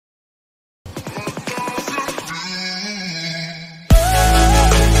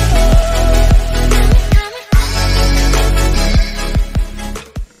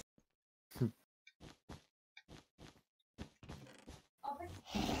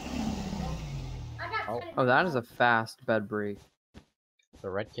Oh, that is a fast bed break. The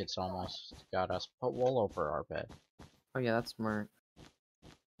red kid's almost got us. Put wool over our bed. Oh yeah, that's smart.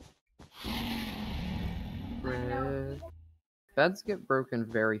 Red. Beds get broken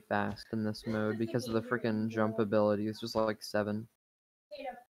very fast in this mode because of the freaking jump ability. It's just like 7.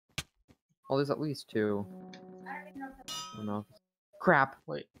 Well, there's at least 2. I don't know. Crap!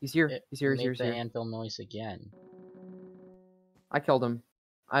 Wait, He's here. He's here. He's here. made He's the here. anvil noise again. I killed him.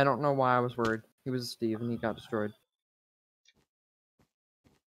 I don't know why I was worried. He was a Steve and he got destroyed.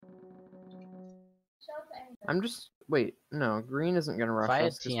 I'm just wait. No, green isn't gonna rush If I had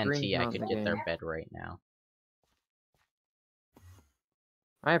us. 'Cause green's TNT, I not in could the get game. their bed right now.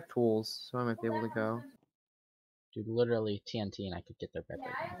 I have tools, so I might be able to go. Dude, literally TNT, and I could get their bed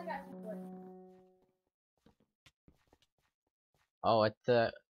right now. Oh, at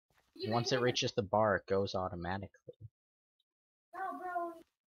the once it reaches the bar, it goes automatically.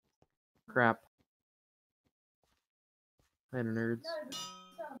 Crap. Hi, nerds.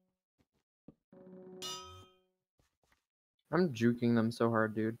 I'm juking them so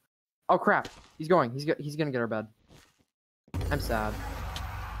hard, dude. Oh crap! He's going. He's gonna get our bed. I'm sad.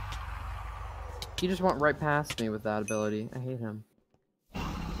 He just went right past me with that ability. I hate him.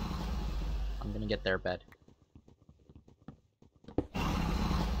 I'm gonna get their bed.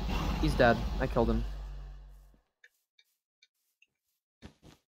 He's dead. I killed him.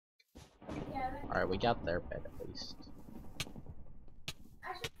 Alright, we got their bed at least.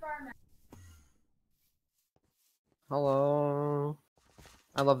 Hello.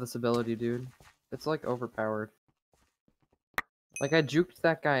 I love this ability, dude. It's like overpowered. Like I juked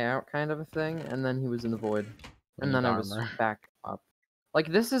that guy out kind of a thing, and then he was in the void. And then I was back up. Like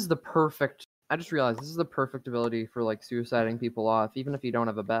this is the perfect I just realized this is the perfect ability for like suiciding people off, even if you don't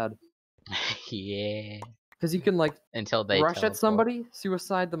have a bed. Yeah. Because you can like until they rush teleport. at somebody,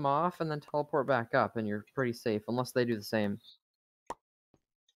 suicide them off, and then teleport back up, and you're pretty safe, unless they do the same.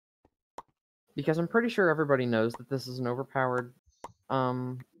 Because I'm pretty sure everybody knows that this is an overpowered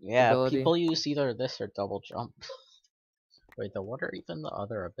yeah, ability. people use either this or double jump. Wait, though, what are even the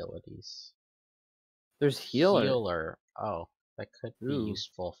other abilities? There's healer. Healer. Oh, that could be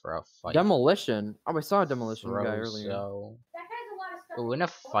useful for a fight. Demolition. Oh, I saw a demolition guy earlier. Frozo. Ooh, in a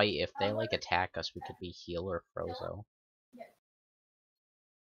fight, if they like attack us, we could be healer Frozo.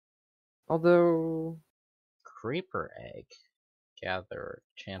 Although Creeper egg. Gather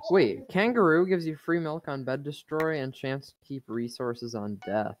chance. Wait, kangaroo gives you free milk on bed destroy and chance to keep resources on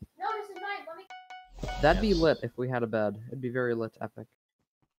death. No, this is mine. Let me. That'd be lit if we had a bed. It'd be very lit, epic.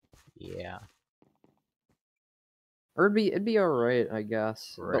 Yeah. Or it'd be alright, I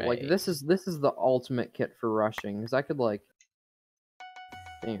guess. Right. But like this is the ultimate kit for rushing, because I could like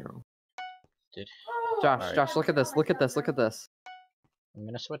damn. Dude. Josh, look at this, look at this, look at this. I'm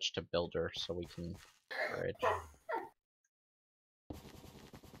gonna switch to builder so we can bridge.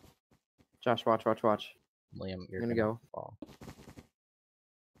 Josh, watch. Liam, you're gonna go. Fall.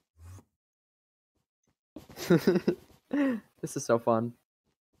 This is so fun.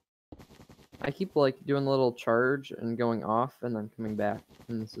 I keep like doing a little charge and going off and then coming back,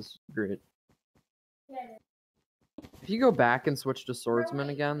 and this is great. If you go back and switch to swordsman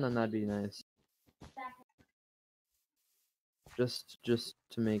again, then that'd be nice. Just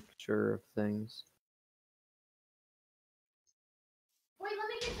to make sure of things. Wait, let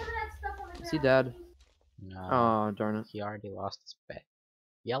me get some of that stuff on the ground. Is he dead? No. Oh, darn it. He already lost his bet.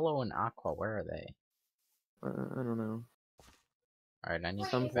 Yellow and aqua, where are they? I don't know. Alright, I need to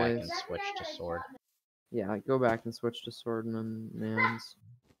Some go back and place. switch to sword. Yeah, go back and switch to swordman mans.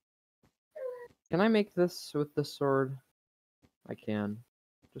 Can I make this with the sword? I can.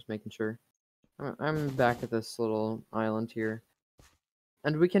 Just making sure. I'm back at this little island here.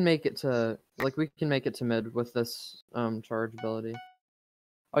 And we can make it to mid with this charge ability.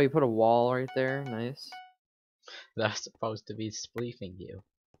 Oh, you put a wall right there. Nice. That's supposed to be spleefing you.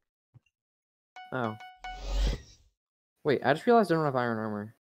 Oh. Wait, I just realized I don't have iron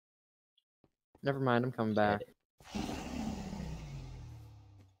armor. Never mind, I'm coming back.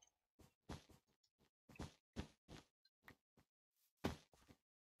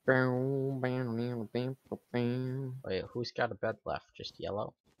 Wait, who's got a bed left? Just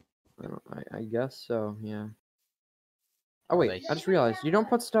yellow? I guess so, yeah. Oh wait, I just realized, you don't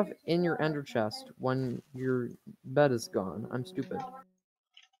put stuff in your ender chest when your bed is gone. I'm stupid.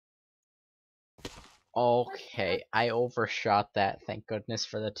 Okay, I overshot that. Thank goodness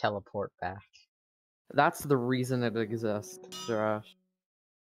for the teleport back. That's the reason it exists, Josh.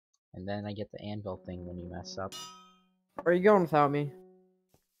 And then I get the anvil thing when you mess up. Where are you going without me?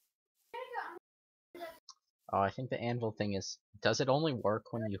 Oh, I think the anvil thing is... Does it only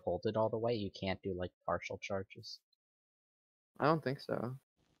work when you hold it all the way? You can't do, like, partial charges? I don't think so.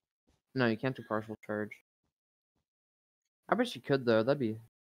 No, you can't do partial charge. I bet you could, though. That'd be...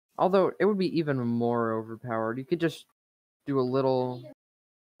 Although, it would be even more overpowered. You could just do a little...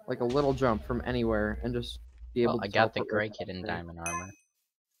 Like, a little jump from anywhere and just be able Well, to I got the teleport gray right kid in there. diamond armor.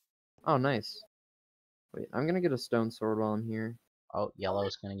 Oh, nice. Wait, I'm gonna get a stone sword while I'm here. Oh,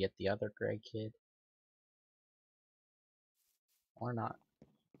 yellow's gonna get the other gray kid. Or not.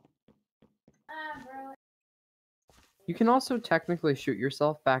 Bro. You can also technically shoot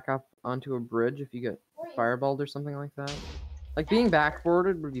yourself back up onto a bridge if you get fireballed or something like that. Like, being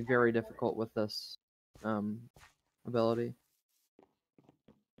backboarded would be very difficult with this ability.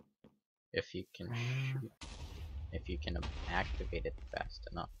 If you can shoot. If you can activate it fast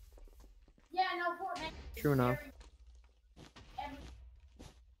enough. Yeah, no, Fortnite. True enough.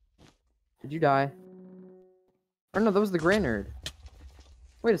 Did you die? Or no, that was the gray nerd.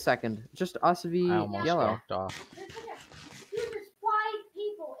 Wait a second. Just us v I almost yellow. walked off. There's 5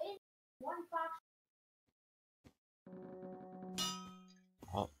 people in one box.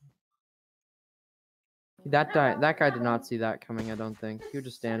 Oh, That guy did not see that coming, I don't think. He was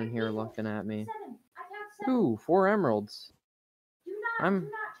just standing here looking at me. 7. I count 7. Ooh, 4 emeralds. Do not, I'm do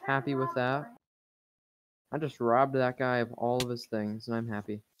not turn happy with around, that. Fortnite. I just robbed that guy of all of his things, and I'm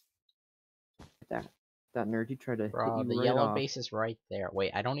happy. That nerd, he tried to bro, hit the you right yellow off. base is right there.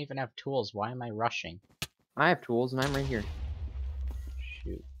 Wait, I don't even have tools. Why am I rushing? I have tools, and I'm right here.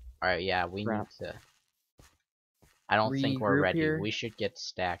 Shoot. Alright, yeah, we Crap. need to... I don't think we're Regroup ready. here. We should get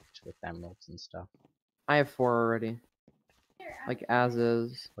stacked with emeralds and stuff. I have 4 already. Here, Like, as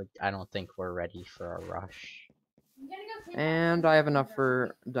is. Like, I don't think we're ready for a rush. I'm gonna go clean And I have enough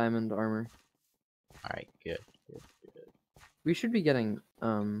for diamond armor. Alright, good. We should be getting,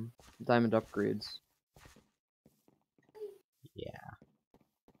 diamond upgrades. Yeah.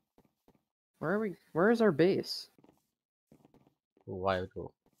 Where are we? Where is our base? Why would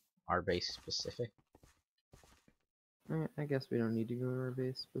our base specific? I guess we don't need to go to our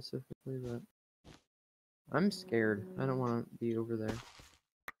base specifically, but... I'm scared. I don't want to be over there.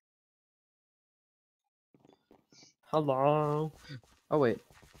 Hello? Oh, wait.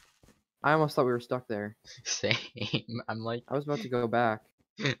 I almost thought we were stuck there. Same. I'm like, I was about to go back.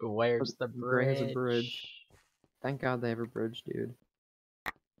 where's the Gray bridge? has a bridge. Thank God they have a bridge, dude.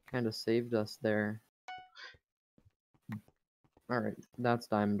 Kinda saved us there. Alright, that's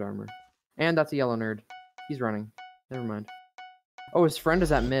diamond armor. And that's a yellow nerd. He's running. Never mind. Oh, his friend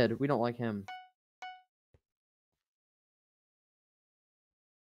is at mid. We don't like him.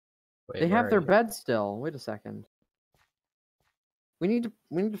 Wait, They where have are their you? bed still. Wait a second. We need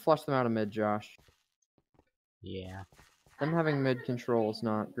to flush them out of mid, Josh. Yeah. Them having mid control is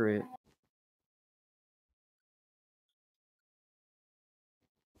not great.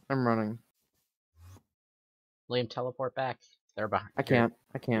 I'm running. Liam, teleport back. They're behind. I can't.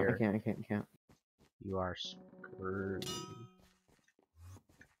 I You're- can't. You are screwed.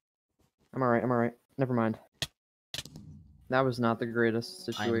 I'm alright. Never mind. That was not the greatest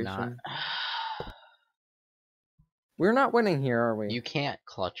I'm situation. not. We're not winning here, are we? You can't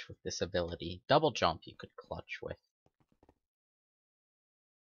clutch with this ability. Double jump you could clutch with.